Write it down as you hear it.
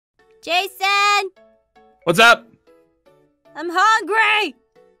Jason! What's up? I'm hungry!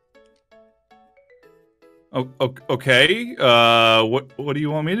 Oh, okay. What do you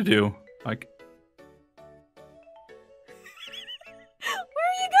want me to do? Like, Where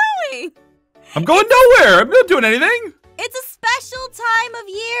are you going? I'm going nowhere. I'm not doing anything. It's a special time of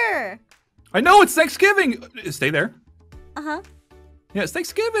year. I know it's Thanksgiving. Stay there. Uh-huh. Yeah, it's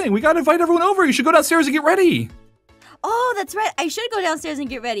Thanksgiving. We gotta invite everyone over. You should go downstairs and get ready. Oh, that's right. I should go downstairs and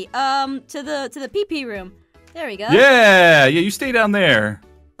get ready. To the pee-pee room. There we go. Yeah. You stay down there.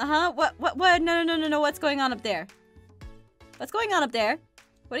 Uh-huh. What? No. What's going on up there? What's going on up there?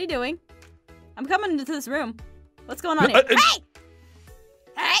 What are you doing? I'm coming into this room. What's going on here? Hey!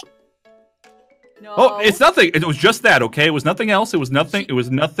 Hey! No. Oh, it's nothing. It was just that, okay? It was nothing else. It was nothing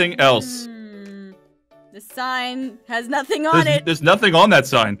else. The sign has nothing on it. There's nothing on that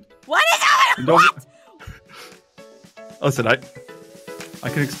sign. What is on it? Listen, I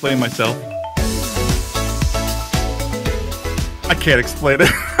can explain myself. I can't explain it.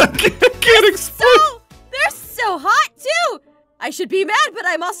 I can't explain. They're so hot too. I should be mad, but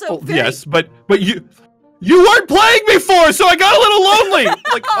I'm also very... Yes, but you weren't playing before, so I got a little lonely.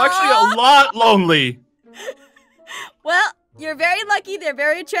 Like actually a lot lonely. Well, you're very lucky. They're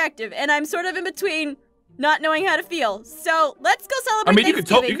very attractive, and I'm sort of in between, not knowing how to feel. So let's go celebrate. I mean,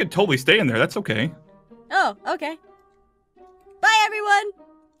 Thanksgiving. you could totally stay in there. That's okay. Oh, okay. Bye, everyone.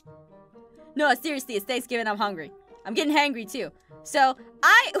 No, seriously, it's Thanksgiving. I'm hungry. I'm getting hangry too. So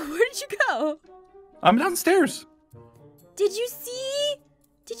where did you go? I'm downstairs. Did you see?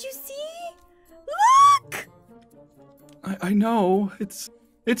 Look! I know. It's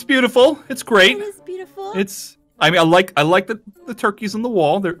beautiful. It's great. It is beautiful. I like the turkeys on the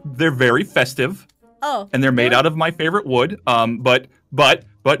wall. They're very festive. Oh. And they're made out of my favorite wood. But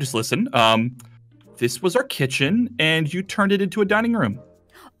just listen. This was our kitchen, and you turned it into a dining room.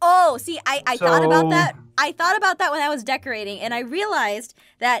 Oh, see, I thought about that. I thought about that when I was decorating, and I realized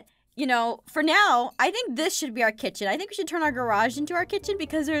that, for now, I think this should be our kitchen. I think we should turn our garage into our kitchen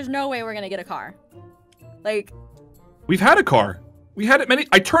because there's no way we're gonna get a car. Like, we've had a car. We had it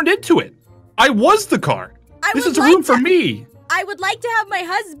I turned into it. I was the car. This is a room for me. I would like to have my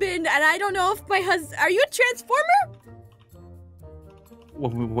husband, and I don't know if my husband... Are you a transformer?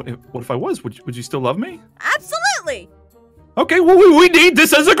 Well, what if I was? Would you still love me? Absolutely. Okay, well, we need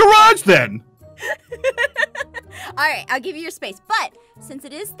this as a garage then. All right, I'll give you your space. But since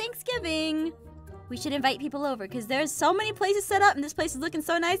it is Thanksgiving, we should invite people over because there's so many places set up, and this place is looking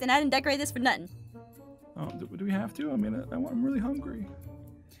so nice, and I didn't decorate this for nothing. Oh, do we have to? I mean, I'm really hungry.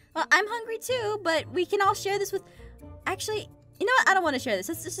 Well, I'm hungry too, but we can all share this with... Actually, you know what? I don't want to share this.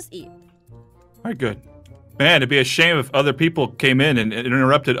 Let's just eat. All right, good. Man, it'd be a shame if other people came in and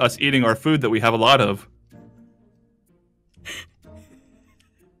interrupted us eating our food that we have a lot of.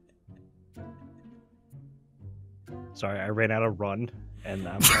 Sorry, I ran out of run, and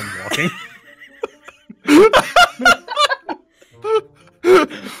I'm walking.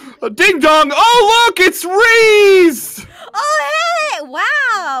 Ding dong! Oh, look, it's Reese! Oh, hey!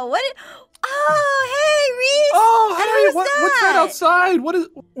 Wow! Oh, hey, Reese! Oh, hey! And What's that outside? What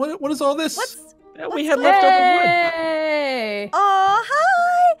is all this? We had leftover wood. Hey! Oh,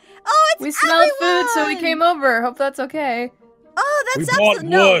 hi! Oh, it's We smelled everyone! food, so we came over. Hope that's okay. Oh, that's We bought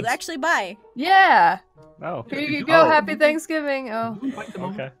absolutely... wood. No, actually, bye. Yeah. Oh. Here you go. Happy Thanksgiving. Oh.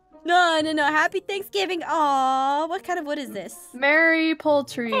 Okay. No. Happy Thanksgiving. Aw, what kind of wood is this? Merry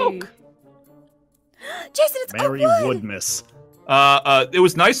poultry. Jason, it's Merry a wood. Woodmas. It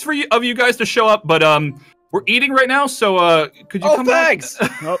was nice of you guys to show up, but we're eating right now, so could you come thanks.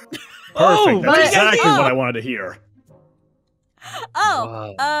 back? Perfect. That's exactly oh. what I wanted to hear.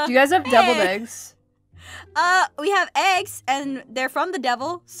 Oh, Do you guys have deviled eggs? we have eggs, and they're from the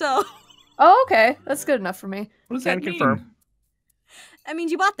devil, so... Oh, okay. That's good enough for me. What does that mean? Confirm. I mean,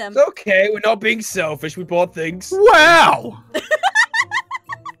 you bought them. It's okay, we're not being selfish, we bought things. Wow!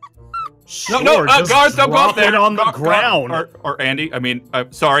 No, just guards, don't go up drop there. it on the ground. Or Andy, I mean,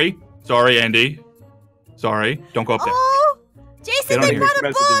 sorry, Andy. Sorry, don't go up there. Oh, Jason, they brought a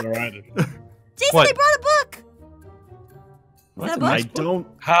book! Jason, What? they brought a book! What? Is that a book? I don't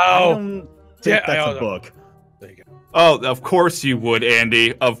How? think Yeah, that's a book. There you go. Oh, of course you would,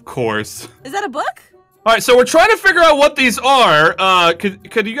 Andy. Of course. Is that a book? All right, so we're trying to figure out what these are.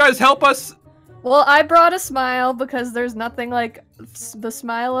 Could you guys help us? Well, I brought a smile because there's nothing like the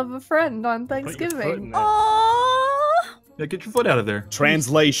smile of a friend on Thanksgiving. Oh. Yeah, get your foot out of there.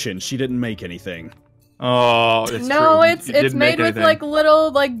 Translation: she didn't make anything. Oh, it's No, true. it's You didn't make made with anything. like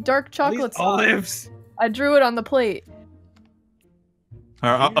little dark chocolate These sauce. olives. I drew it on the plate.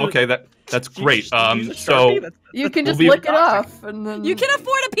 Okay, that. That's great. Use a So Sharpie? That's- You can just We'll be lick it off, and then You can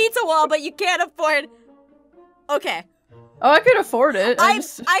afford a pizza wall, but you can't afford. Okay, Oh, I could afford it. I'm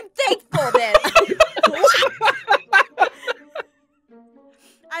thankful then.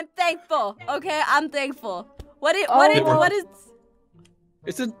 I'm thankful. Okay, I'm thankful. What is?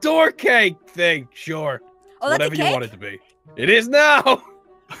 It's a door cake thing, sure. Oh, that's Whatever a you cake. want it to be. It is now.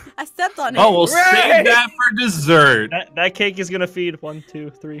 I stepped on it. oh, we'll Hooray! save that for dessert. That cake is gonna feed 1, 2,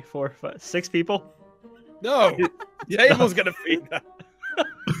 3, 4, 5, 6 people. No, the table's gonna feed that.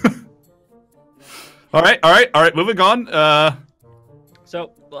 All right. Moving on.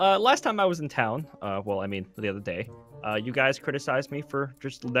 So last time I was in town, well, I mean the other day, you guys criticized me for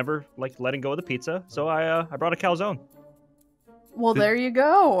just never like letting go of the pizza. So I brought a calzone. Well, there you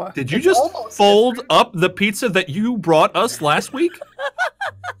go. Did you It's just almost fold different. up the pizza that you brought us last week?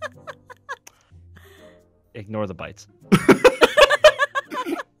 Ignore the bites.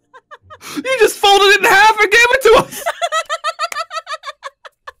 You just folded it in half and gave it to us.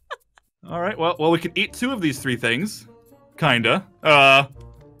 All right. Well, we can eat 2 of these 3 things, kinda.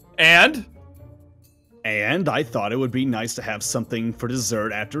 And And I thought it would be nice to have something for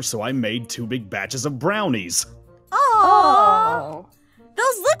dessert after, so I made 2 big batches of brownies. Aww. Oh.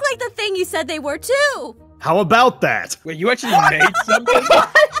 Those look like the thing you said they were too. How about that? Wait, you actually made something?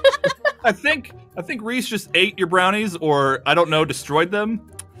 I think Reese just ate your brownies, or I don't know, destroyed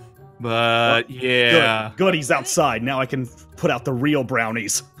them. But yeah. Good, he's outside. Now I can put out the real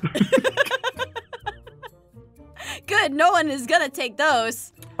brownies. Good, no one is gonna take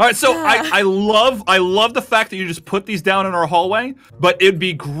those. All right, so I love the fact that you just put these down in our hallway, but it'd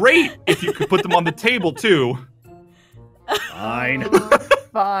be great if you could put them on the table too. Fine.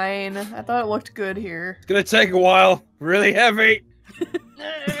 Fine. I thought it looked good here. It's gonna take a while. Really heavy.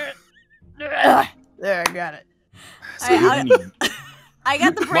 There, I got it. I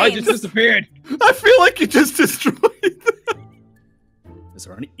got the Mine brains. just disappeared. I feel like you just destroyed them. Is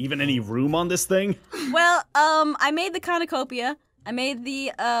there even any room on this thing? Well, I made the cornucopia. I made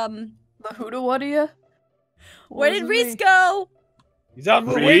the The hoodoo, what do you? Where did Reese go? He's on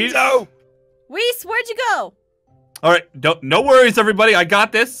the Reese? window. Reese, where'd you go? All right, no worries, everybody. I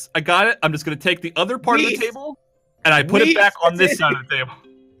got this. I got it. I'm just gonna take the other part of the Reese. table and I put it Reese, back on this it's side of the table.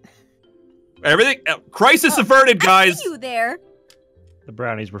 Everything, crisis averted, I guys. see you there. The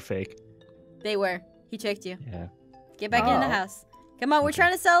brownies were fake. They were. He tricked you. Yeah. Get back in the Oh. house. Come on, we're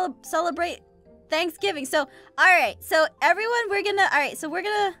trying to celebrate Thanksgiving. So, all right. So everyone, we're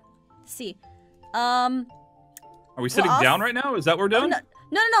gonna see. Are we sitting Well, down right now? Is that what we're Oh, doing?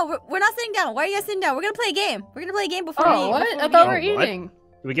 no, we're not sitting down. Why are you guys sitting down? We're gonna play a game. We're gonna play a game before we Oh, what? before I we thought eat. we were What? eating.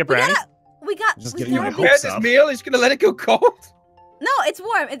 Did we get We brownies? got. Just we getting got my a hopes Prepare this up. meal. He's gonna let it go cold. No, it's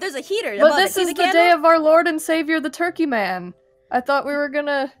warm. There's a heater. But above this it. See is the candle? day of our Lord and Savior, the Turkey Man. I thought we were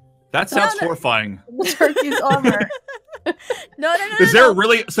gonna That sounds no. horrifying. the turkey's armor. No. Is there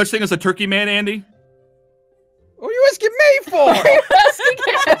really such thing as a turkey man, Andy? What are you asking me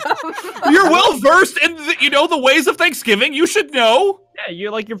for? You're well versed in the ways of Thanksgiving. You should know. Yeah,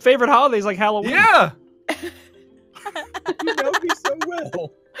 you're like your favorite holidays like Halloween. Yeah. You know me so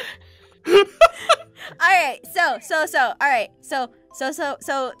well. All right. So. All right. So.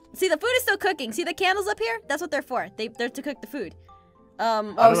 See, the food is still cooking. See the candles up here? That's what they're for. They're to cook the food. Oh,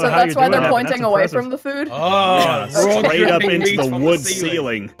 know so how that's you're why doing they're that, but pointing that's away impressive. from the food? Oh, Yeah, we're all straight up dripping into meat the from wood ceiling.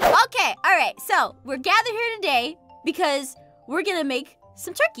 ceiling. Okay. All right. So we're gathered here today because we're gonna make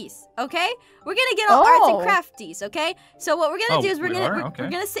some turkeys. Okay. We're gonna get all arts and Oh. crafties. Okay. So what we're gonna Oh, do is we're we gonna are? we're Okay.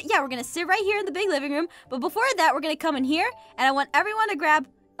 gonna sit. Yeah, we're gonna sit right here in the big living room. But before that, we're gonna come in here, and I want everyone to grab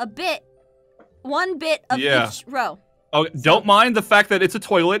one bit of Yeah. each row. Oh, don't mind the fact that it's a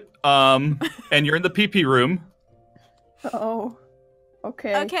toilet. And you're in the pee room. Oh.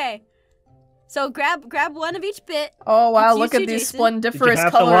 Okay. Okay. So grab one of each bit. Oh wow, It's look you at too, these Jason. splendiferous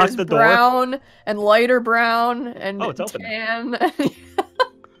have to lock colors. the door? Brown and lighter brown and Oh, it's open. tan.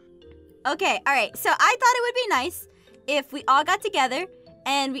 Okay. All right. So I thought it would be nice if we all got together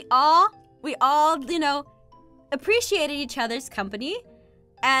and we all appreciated each other's company,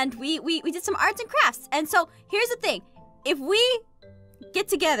 and we did some arts and crafts. And so here's the thing: if we get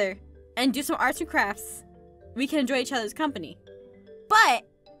together and do some arts and crafts, we can enjoy each other's company. But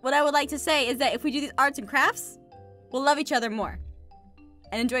what I would like to say is that if we do these arts and crafts, we'll love each other more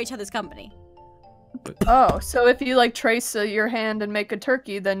and enjoy each other's company. Oh, so if you like trace your hand and make a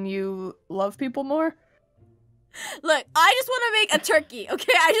turkey, then you love people more? Look, I just want to make a turkey,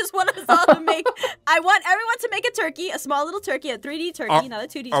 okay? I just want us all to make. I want everyone to make a turkey, a small little turkey, a 3D turkey, not a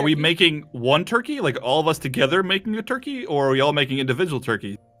 2D turkey. Are we making one turkey, like all of us together making a turkey, or are we all making individual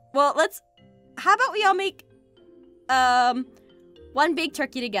turkeys? Well, how about we all make one big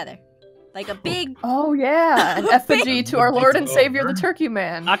turkey together? Like a big. Oh yeah, an effigy to our Lord and Savior, the Turkey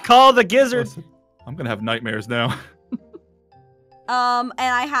Man. I call the gizzard. I'm gonna have nightmares now. And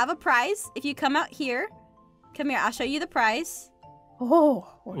I have a prize. If you come out here, come here. I'll show you the prize. Oh,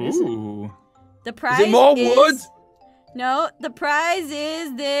 what is it? Ooh. The prize Is it more wood? No, the prize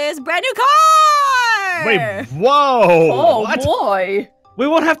is this brand new car. Wait, whoa! Oh what? boy! We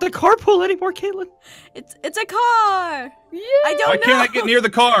won't have to carpool anymore, Katelyn. It's a car. Yeah. I don't Why know. can't I get near the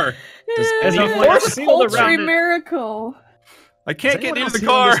car? As a What force a field poultry around it. miracle! I Does can't get anyone near else the here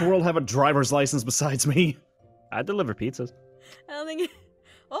in car. this world have a driver's license besides me? I deliver pizzas. I don't think.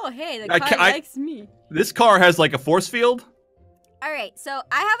 Oh, hey, the I car ca- I- likes me. This car has like a force field. All right, so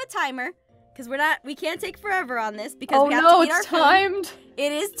I have a timer because we can't take forever on this because Oh we have no, to eat our it's food. timed.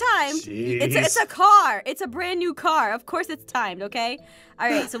 It is timed. It's Jeez. a car. It's a brand new car. Of course, it's timed. Okay. All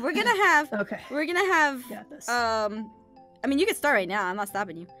right, so we're gonna have Okay, Got this. I mean, you can start right now. I'm not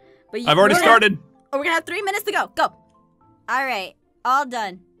stopping you. But I've already started. Oh, we're gonna have 3 minutes to go. Go. All right, all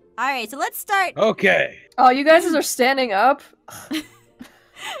done. All right, so let's start. Okay. Oh, you guys are standing up. Yours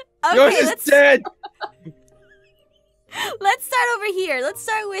Okay, is dead. let's start over here. Let's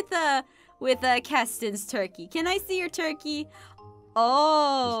start with Kestin's turkey. Can I see your turkey?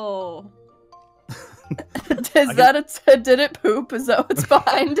 Oh. Did it poop? Is that what's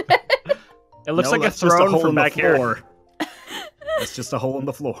behind it? It looks No, like a that's just throne hole from in the back here. floor. It's just a hole in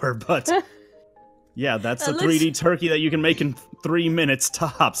the floor, but yeah, that's a That looks- 3D turkey that you can make in 3 minutes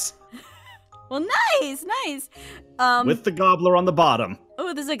tops, Well, nice. with the gobbler on the bottom.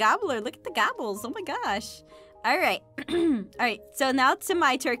 Oh, there's a gobbler. Look at the gobbles. Oh my gosh. All right. All right. So now to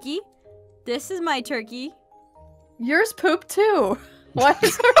my turkey. This is my turkey. Yours poop too. Why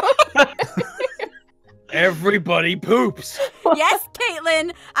is there? Everybody poops. Yes,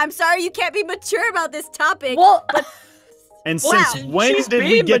 Katelyn. I'm sorry you can't be mature about this topic. Well, And Wow, since when She's did we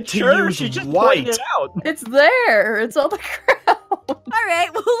being get mature, to use she's just white? pointing it out. it's there. It's on the ground. All right.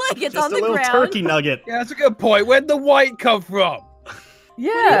 Well, look, it's Just on a the little ground. turkey nugget. Yeah, that's a good point. Where'd the white come from?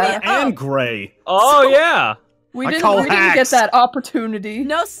 Yeah, And gray. Oh yeah. we I didn't. call We didn't get hacks. that opportunity.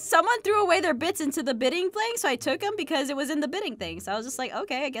 No, someone threw away their bits into the bidding thing, so I took them because it was in the bidding thing. So I was just like,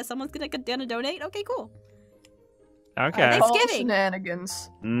 okay, I guess someone's gonna donate. Okay, cool. Okay. Thanks. All Thanksgiving.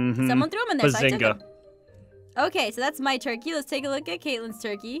 shenanigans. Mm-hmm. Someone threw them in there, so I took Bazinga. them. Okay, so that's my turkey. Let's take a look at Katelyn's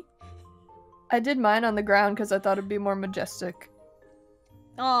turkey. I did mine on the ground because I thought it'd be more majestic.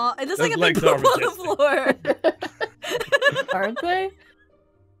 Aw, it looks Those like a big legs are poop on the floor. Aren't they?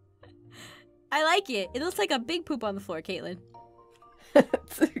 I like it. It looks like a big poop on the floor, Katelyn.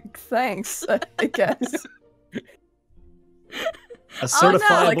 Thanks, I guess. A Oh, no,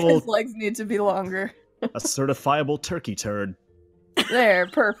 certifiable, Like his legs need to be longer. a certifiable turkey turd. There,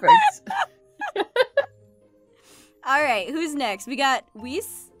 perfect. All right, who's next? We got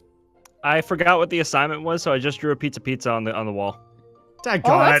Weiss. I forgot what the assignment was, so I just drew a pizza on the wall. Oh, Daggone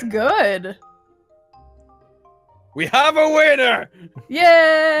that's it. good. We have a winner.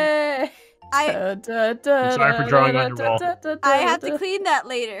 Yay! I sorry for drawing on your wall. I have to clean that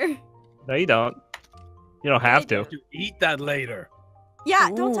later. No, you don't. You don't have to. To eat that later. Yeah,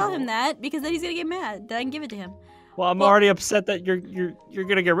 don't tell him Ooh. that because then he's gonna get mad that I can give it to him. Well, I'm Well- already upset that you're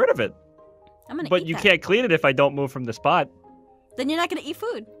gonna get rid of it. I'm gonna. But eat you that. can't clean it if I don't move from the spot. Then you're not gonna eat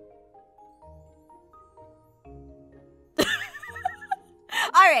food.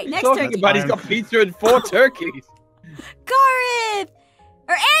 All right, next Talking turkey. about he's got pizza and 4 turkeys. Garroth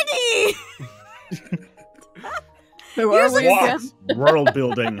or Andy. Who Yours are we looks- again? World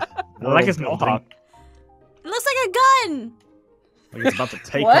building. I like his World building. mohawk. It looks like a gun. Like it's about to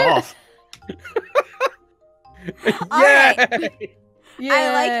take What? off. All Yeah. right.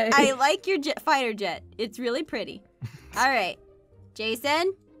 Yay. I like your fighter jet. It's really pretty. All right,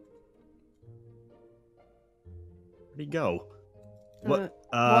 Jason. Where'd he go? What?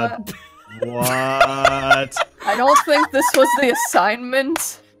 What? What? I don't think this was the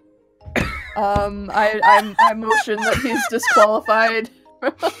assignment. I motion that he's disqualified.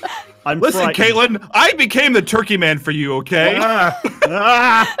 I'm Listen, frightened. Katelyn, I became the turkey man for you, okay? Ah,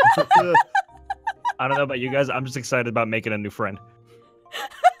 ah. I don't know about you guys. I'm just excited about making a new friend.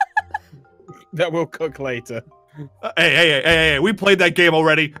 That will cook later. Hey, we played that game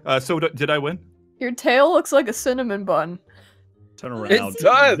already. So did I win? Your tail looks like a cinnamon bun. Turn around. It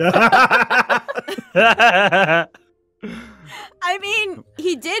does. I mean,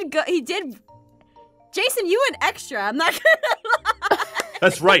 he did go. He did. Jason, you went extra. I'm not gonna lie.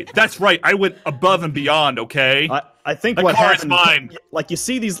 That's right. I went above and beyond, okay? I think The what car is happened, mine. like you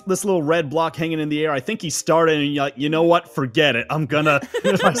see this little red block hanging in the air. I think he started and you're like, you know what? Forget it. I'm gonna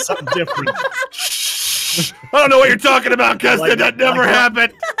try something different. I don't know what you're talking about, Kestin. That never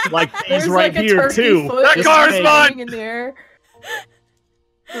happened. Like these There's right like a here turkey too. foot That just car is hanging mine! in there.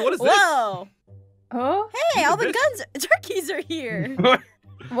 Wait, what is this? Whoa! Huh? Hey, all the This- turkeys are here.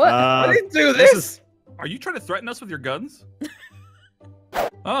 What? I didn't do this this. is Are you trying to threaten us with your guns?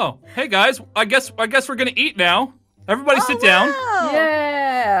 Oh, hey guys. I guess we're gonna eat now. Everybody Oh, sit down. wow.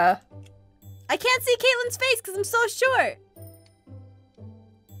 Yeah. I can't see Katelyn's face because I'm so short.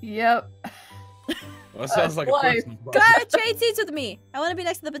 Yep. Well, that sounds like a Why? person. Garroth, trade seats with me. I want to be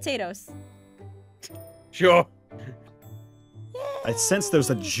next to the potatoes. Sure. I sense there's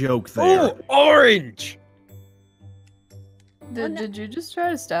a joke there. Oh, orange. Did you just try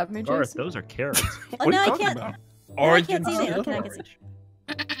to stab me, Garroth, Jason? those are carrots. Oh, What are no, you I talking can't. about? Orange can't see and that. silver. Okay,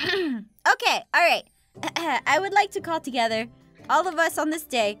 I can Okay, all right. I would like to call together all of us on this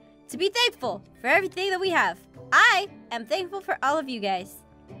day to be thankful for everything that we have. I am thankful for all of you guys.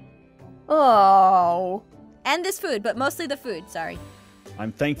 Oh. And this food, but mostly the food, sorry.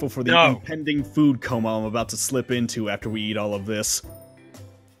 I'm thankful for the No. impending food coma I'm about to slip into after we eat all of this.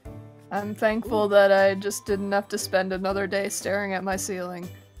 I'm thankful that I just didn't have to spend another day staring at my ceiling.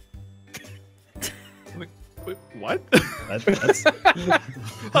 Wait, what? That's I'm kind of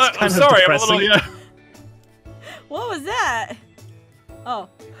sorry. I'm a depressing. little. Yeah. What was that? Oh.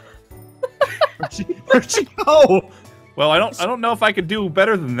 Where'd she go? Well, I don't know if I could do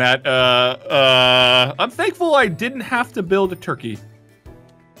better than that. I'm thankful I didn't have to build a turkey.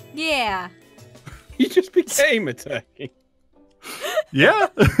 Yeah. You just became a turkey. Yeah,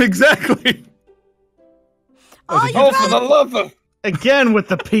 exactly. Oh, you Oh, for the love of... Again with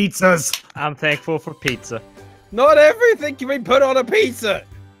the pizzas. I'm thankful for pizza. Not everything can be put on a pizza.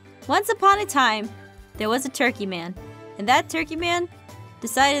 Once upon a time, there was a turkey man. And that turkey man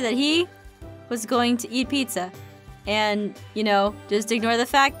decided that he was going to eat pizza. And, just ignore the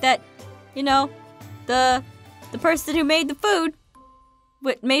fact that, the person who made the food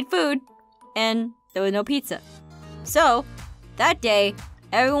made food and there was no pizza. So, that day,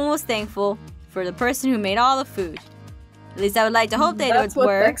 everyone was thankful for the person who made all the food. At least I would like to hope they That's what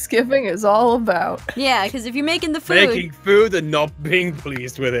were. Thanksgiving is all about. Yeah, because if you're making the food, Making food and not being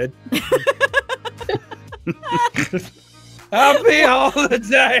pleased with it. Happy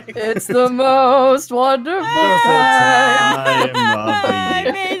holiday! It's the most wonderful time. Time of the I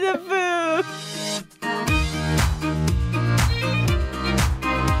year. made the